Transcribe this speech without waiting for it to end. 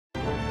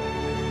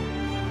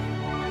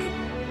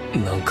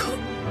なんか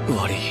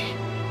悪い。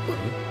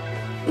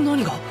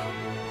何が？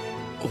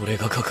俺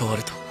が関わ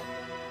ると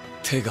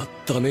手が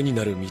ダメに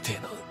なるみてえ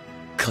な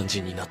感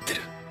じになって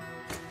る。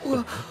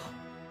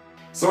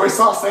So I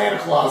saw Santa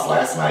Claus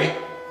last night.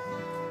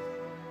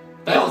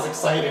 That was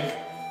exciting.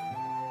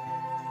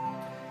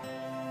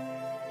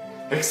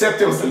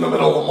 Except it was in the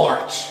middle of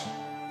March.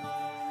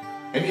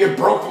 And he had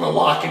broken the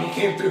lock and he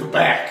came through the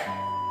back.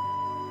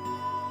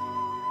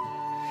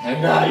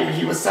 And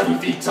he was 7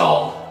 feet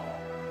tall.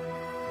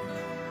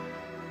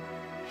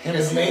 And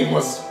his name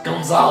was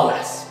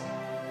Gonzalez.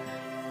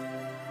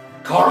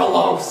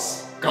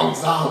 Carlos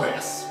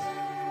Gonzalez.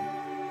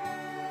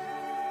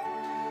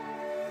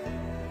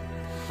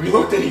 We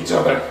looked at each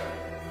other,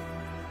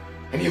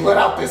 and he let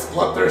out this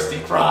bloodthirsty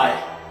cry.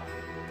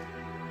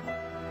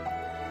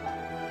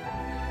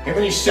 And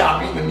then he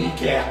shot me in the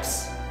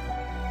kneecaps.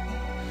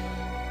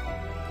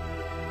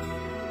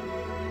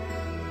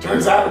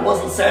 Turns out it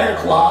wasn't Santa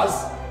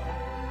Claus.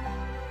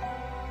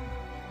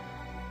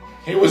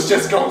 It was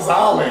just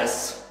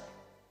Gonzalez.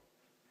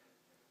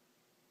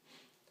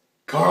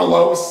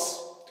 Carlos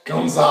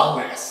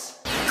Gonzalez.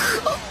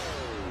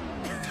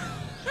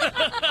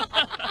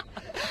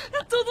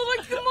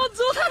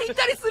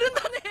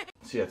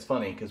 See, that's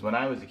funny, because when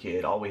I was a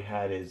kid, all we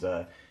had is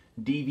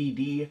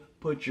DVD,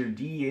 put your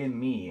D in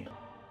me.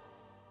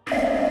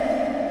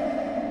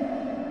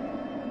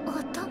 お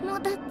友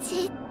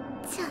達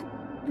じゃ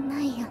な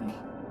いよね。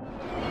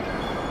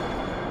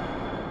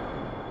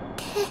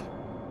手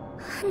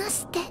離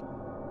して。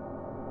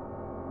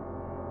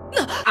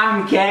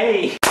I'm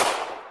gay!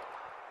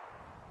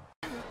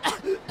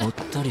 おっ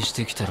たりし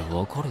てきたら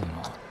わかるな。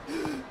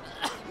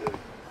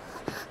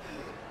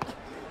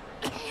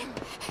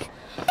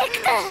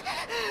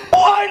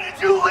Why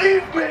did you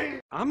leave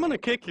me? I'm gonna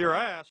kick your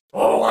ass.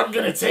 Oh, I'm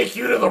gonna take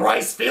you to the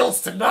rice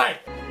fields tonight.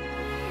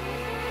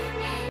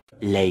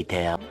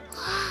 Later.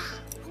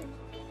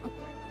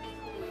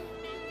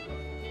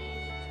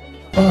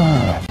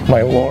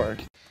 My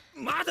lord.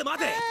 待て待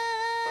て、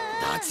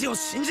ダチを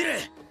信じる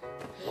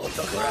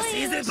男ら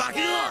しいぜバク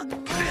ゴ。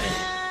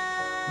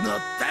乗っ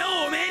たよ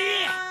おめえに。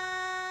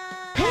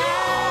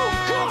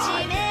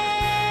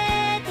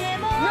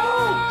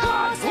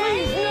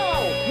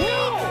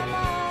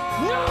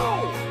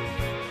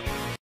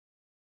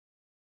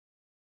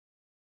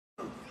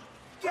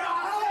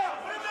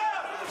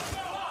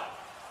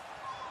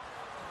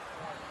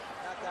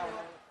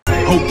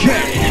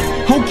Okay,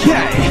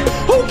 okay,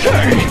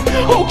 okay,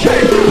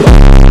 okay.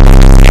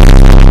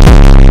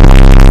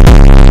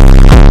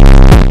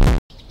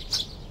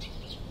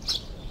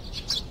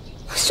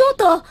 翔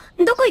太、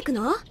どこ行く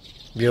の？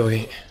病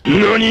院。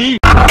何？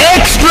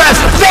 Extra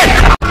sick!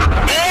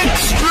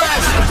 Extra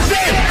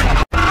sick!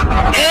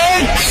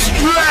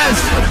 Extra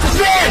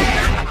sick!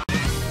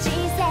 人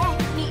生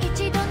に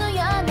一度のよ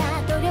うな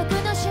努力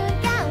の瞬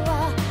間を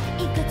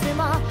いくつ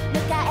も迎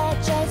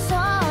えちゃいそう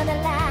な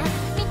ら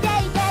見てい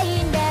たい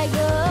んだよ。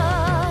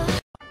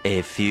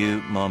A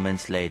few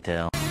moments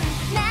later.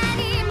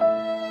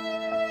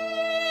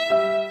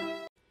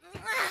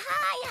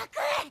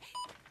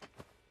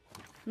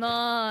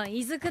 もう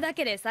いずくだ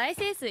けで再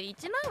生数1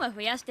万は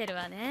増やしてる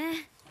わ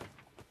ね。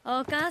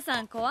お母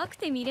さん怖く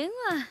て見れんわ。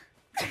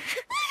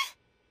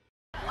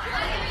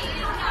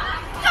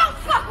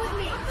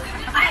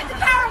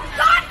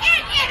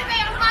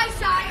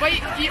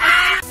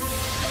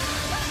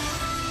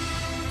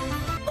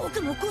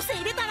僕も個性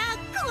入れたら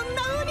こん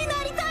な風にな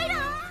りたいな。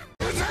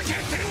ふざけて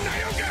んな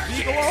よガ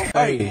キ。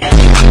Hey,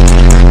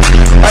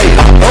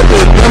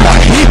 open my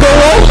ego.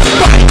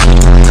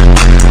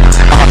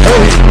 I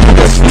heard he was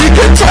a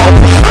sneaking dog.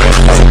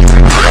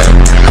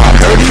 I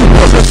heard he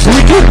was a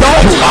sneaking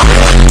dog.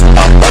 I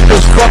fucked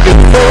this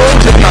fucking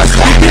world in my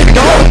sneaking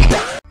dog.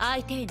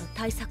 相手への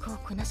対策を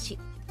こなし、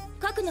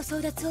核の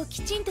争奪を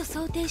きちんと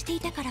想定してい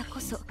たからこ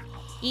そ、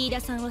飯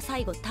田さんは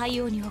最後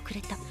対応に遅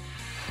れた。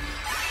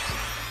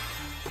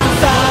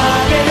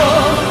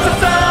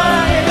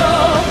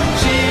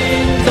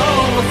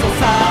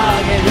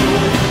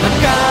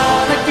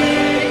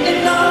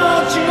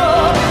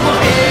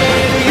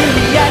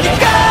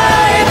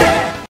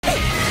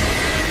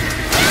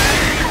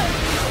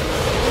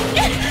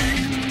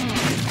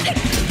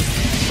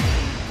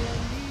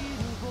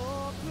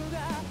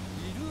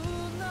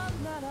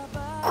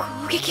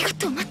攻撃が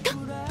止まった。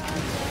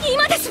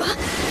今ですわ。八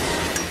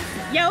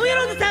百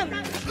万さん。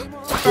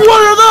What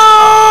are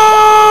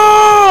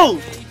those?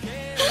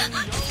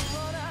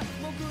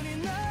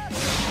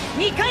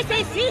 2回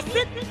戦進出。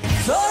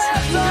それ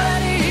ぞれ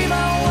に今を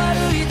歩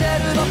いてる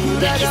僕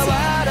らが笑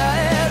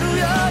える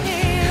ように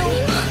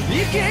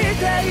生きて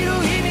いる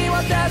意味を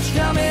確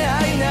かめ合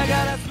いなが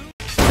ら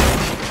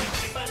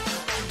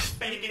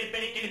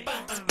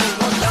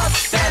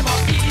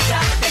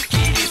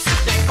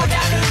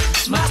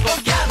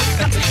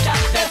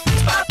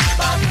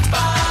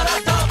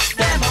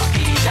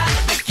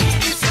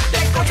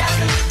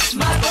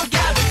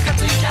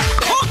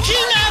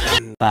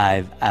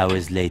5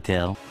 hours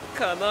later.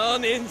 かなわ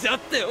ねえんじゃっ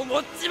て思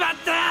っちまっ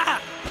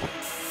た。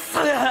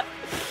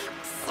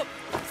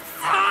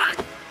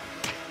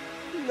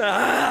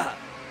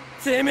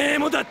てめえ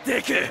もだって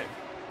く。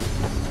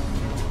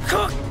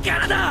こっか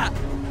らだ。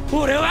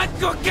俺は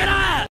こっか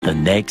ら。 The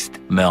next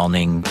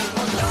morning.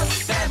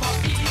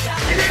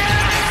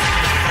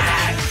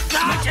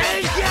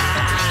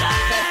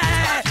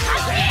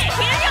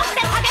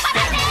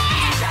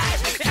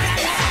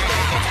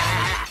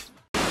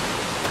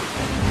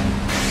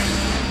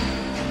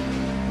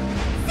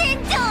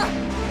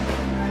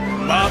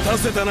 待た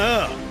せた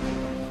な。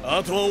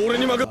あとは俺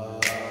に任せ。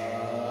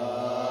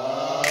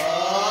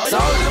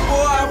 Soldier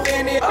boy, I'm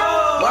finna.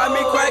 Why me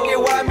crack it?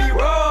 Why me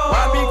roll?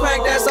 Why me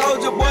crack that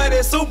soldier boy?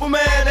 That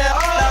Superman? That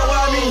now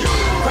why me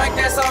crack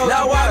that soldier?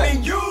 Now why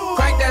me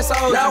crack that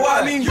soldier? Now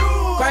why me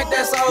crack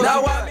that soldier?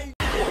 Now why me?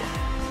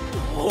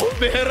 お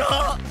めえ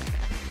ら。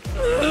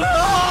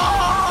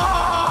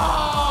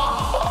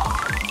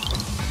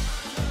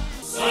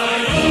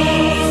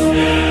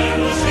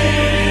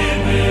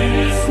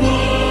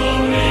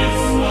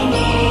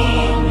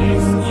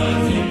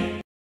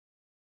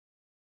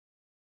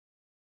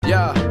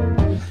Yeah,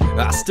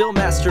 I still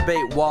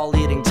masturbate while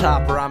eating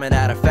top ramen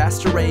at a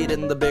faster rate.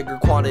 In the bigger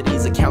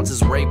quantities, it counts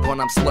as rape when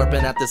I'm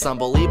slurping at this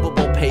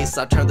unbelievable pace.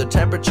 I turn the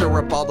temperature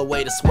up all the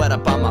way to sweat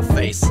up on my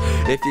face.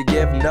 If you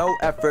give no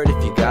effort,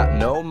 if you got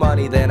no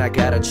money, then I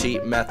got a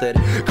cheap method.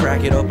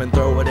 Crack it open,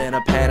 throw it in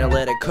a pan and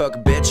let it cook,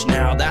 bitch.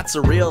 Now that's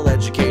a real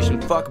education,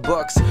 fuck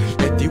books.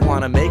 If you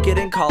wanna make it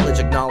in college,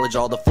 acknowledge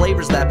all the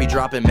flavors that be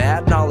dropping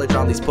mad knowledge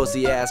on these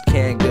pussy ass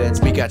canned goods.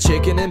 We got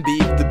chicken and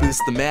beef to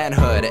boost the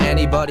manhood.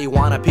 Anybody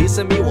want a piece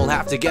of me, we'll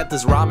have to get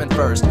this ramen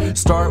first.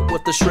 Start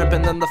with the shrimp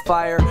and then the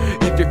fire.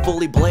 If you're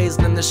fully blazed,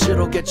 then this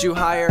shit'll get you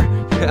higher.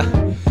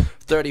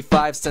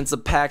 35 cents a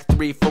pack,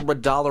 3 for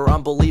 $1.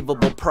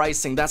 Unbelievable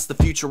pricing, that's the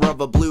future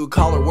of a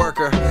blue-collar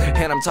worker.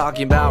 And I'm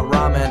talking about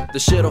ramen. The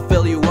shit'll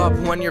fill you up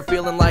when you're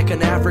feeling like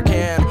an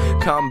African.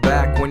 Come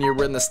back when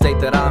you're in the state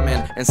that I'm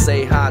in and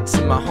say hi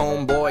to my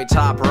homeboy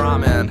Top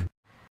Ramen.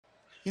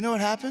 You know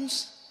what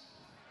happens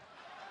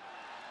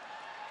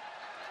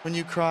when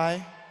you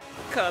cry?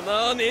 かな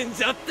わねえん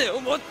じゃって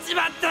思っち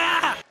まっ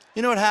た。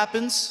 You know what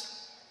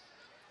happens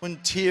when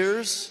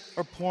tears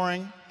are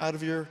pouring out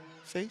of your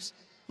face?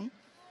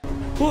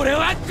 俺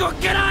はこっ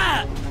か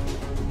ら。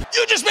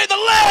 You just made the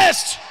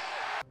list!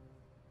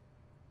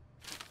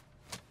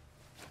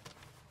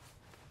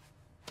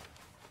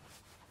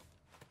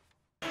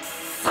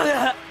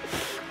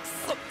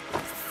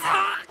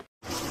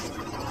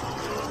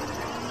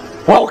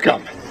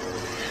 Welcome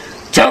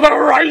to the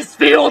rice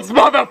fields,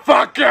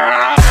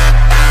 motherfucker!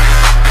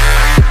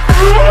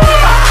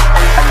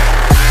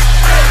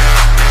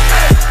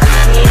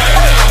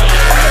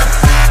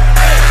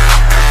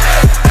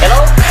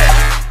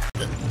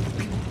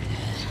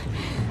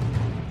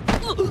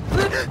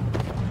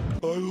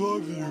 I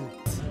love you.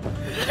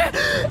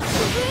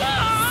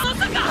 ま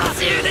さか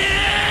死ねえ。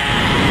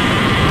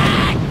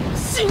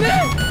死ねえ。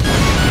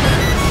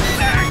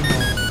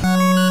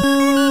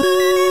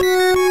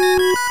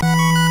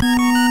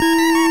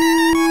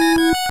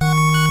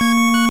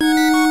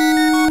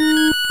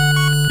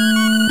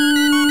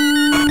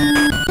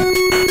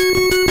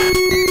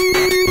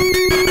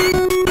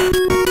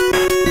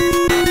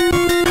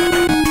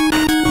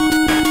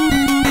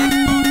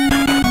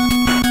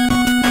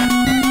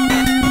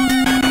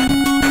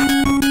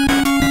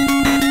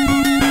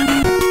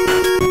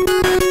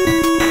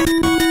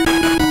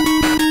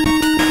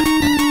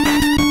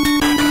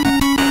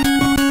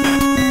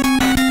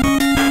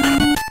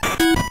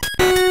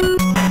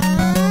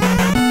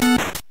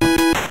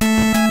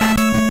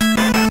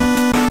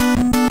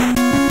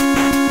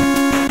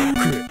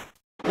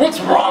 What's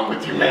wrong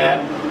with you,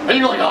 man? Are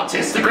you like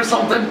autistic or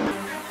something?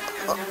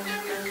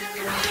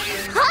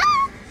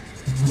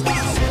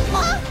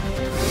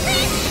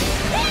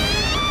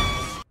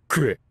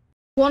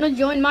 Want to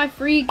join my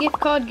free gift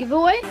card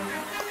giveaway?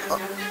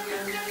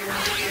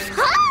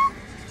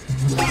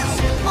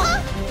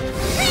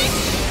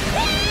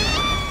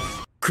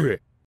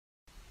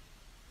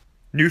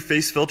 New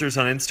face filters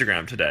on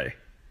Instagram today.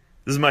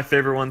 This is my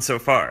favorite one so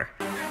far.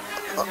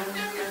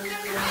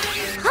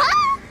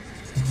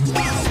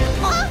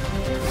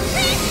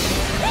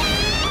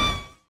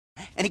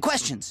 Any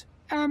questions?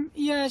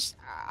 Yes.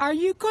 Are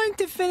you going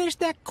to finish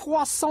that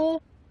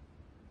croissant?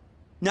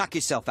 Knock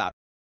yourself out.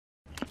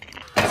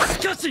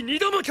 しかし2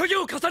度も虚偽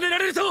を重ねら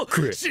れると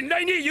信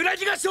頼に揺ら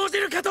ぎが生じ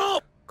るか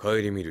と。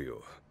帰り見る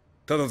よ。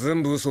ただ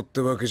全部嘘って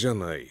わけじゃ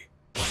ない。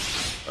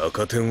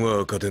赤点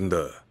は赤点だ。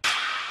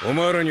お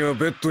前らには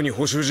ベッドに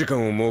補習時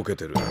間を設け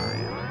てる。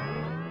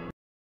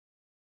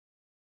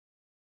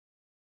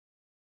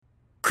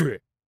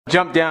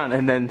Jump down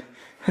and then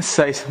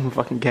say some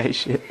fucking gay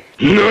shit.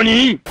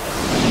 NANI?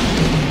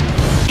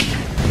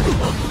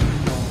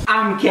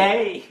 I'm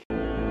gay.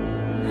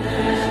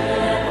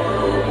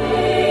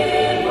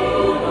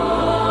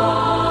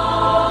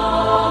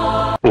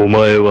 お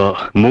前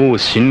はもう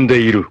死んで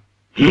いる。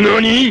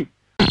NANI?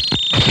 大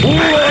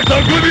は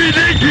匠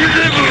でギゼ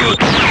ブ。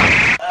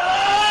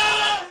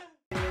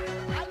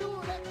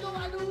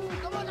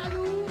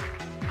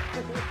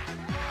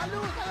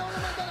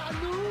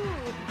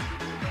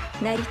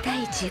なりた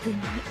い自分に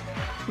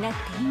なって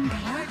いいんだ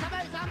よ。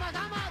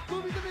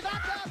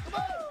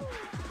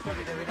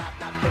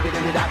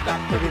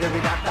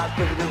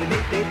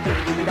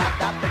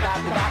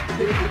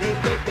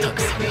た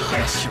くさん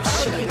話を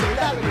しないと。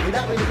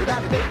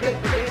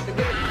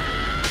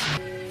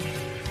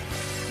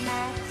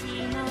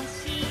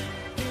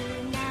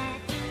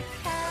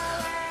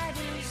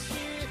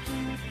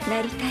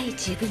なりたい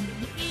自分に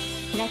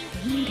なって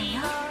いいんだ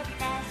よ。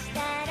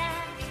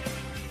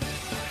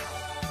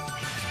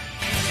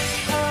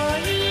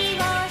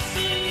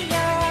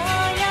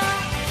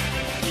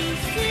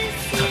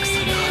たくさ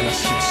ん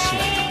話をしな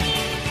いと。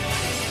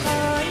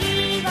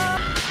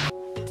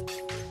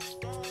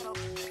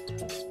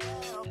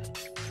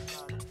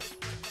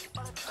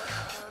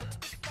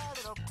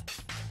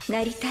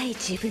なりたい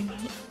自分に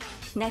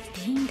なって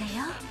いいんだよ。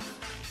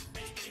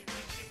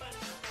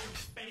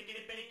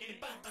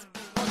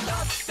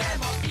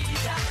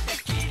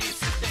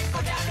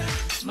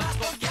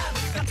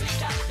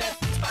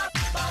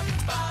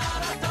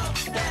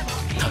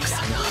たく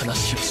さん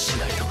話をし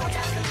ないと。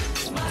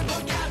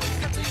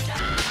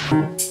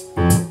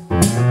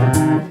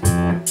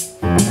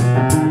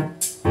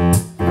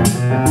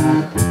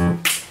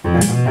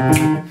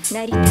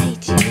なりたい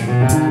自分に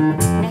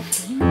なっ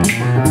ていいんだ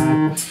よ。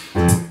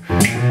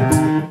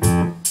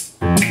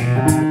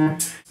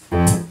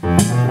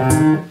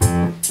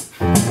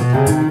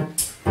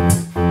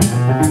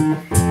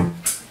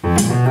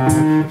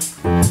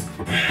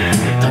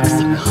たく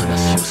さん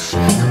話をし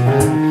ないと。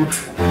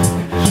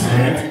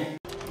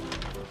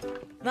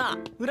なあ、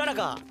裏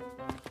中。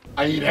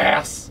I eat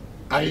ass.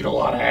 I eat a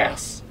lot of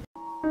ass.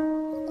 お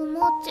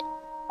餅。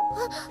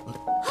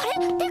あ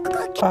れ、テク君。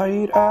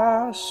I eat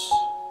ass.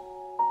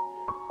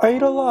 I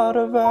eat a lot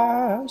of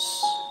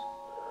ass.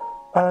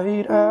 I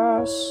eat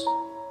ass.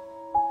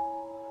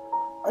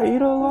 I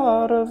eat a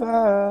lot of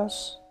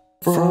ass.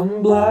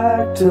 From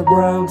black to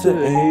brown to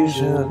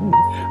Asian,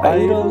 I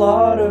eat a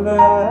lot of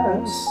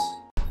ass.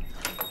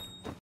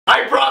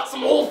 I brought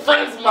some old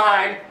friends of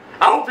mine.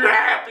 I hope you're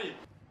happy.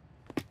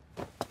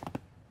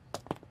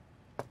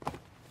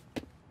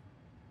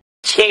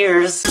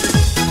 Cheers.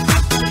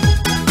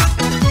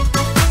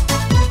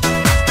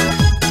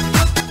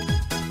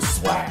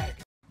 Swag.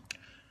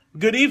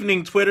 Good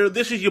evening, Twitter.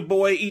 This is your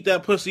boy, Eat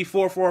That Pussy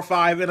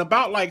 445, and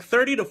about like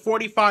 30 to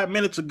 45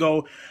 minutes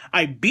ago,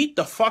 I beat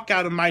the fuck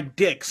out of my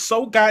dick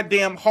so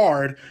goddamn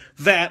hard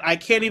that I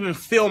can't even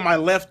feel my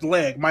left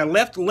leg. My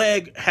left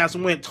leg has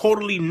went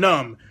totally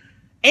numb.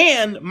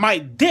 And my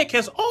dick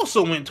has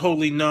also went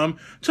totally numb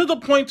to the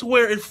point to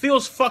where it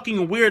feels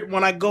fucking weird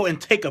when I go and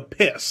take a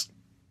piss.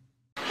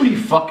 What are you,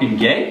 fucking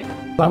gay?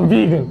 I'm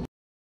vegan.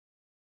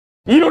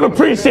 You don't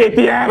appreciate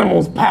the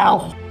animals,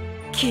 pal.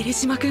 桐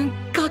島くん、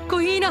かっこ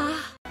いいな。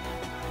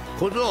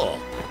小僧、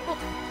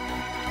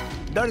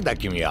誰だ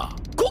君は。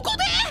ここ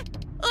で？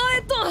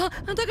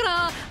だか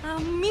ら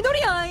緑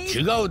谷。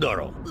違うだ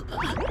ろ。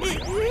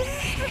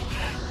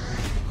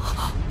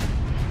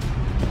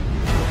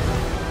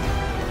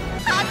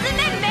初音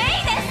メ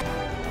イです。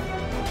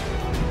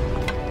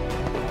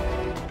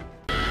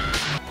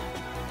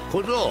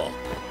小僧、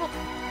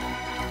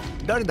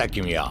誰だ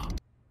君は。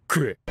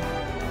食え。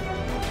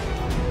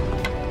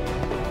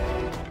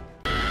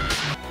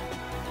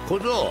小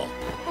僧、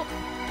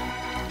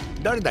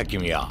誰だ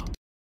君は。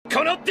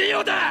このディ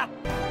オだ。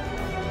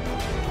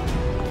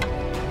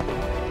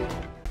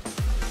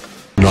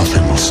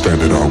Nothing will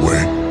stand in our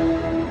way.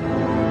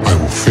 I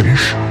will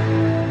finish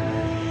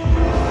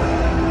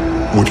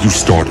what you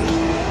started.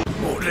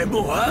 俺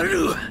もあ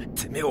る。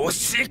てめえ教え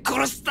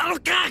殺したの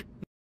か。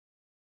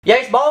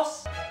Yes, boss.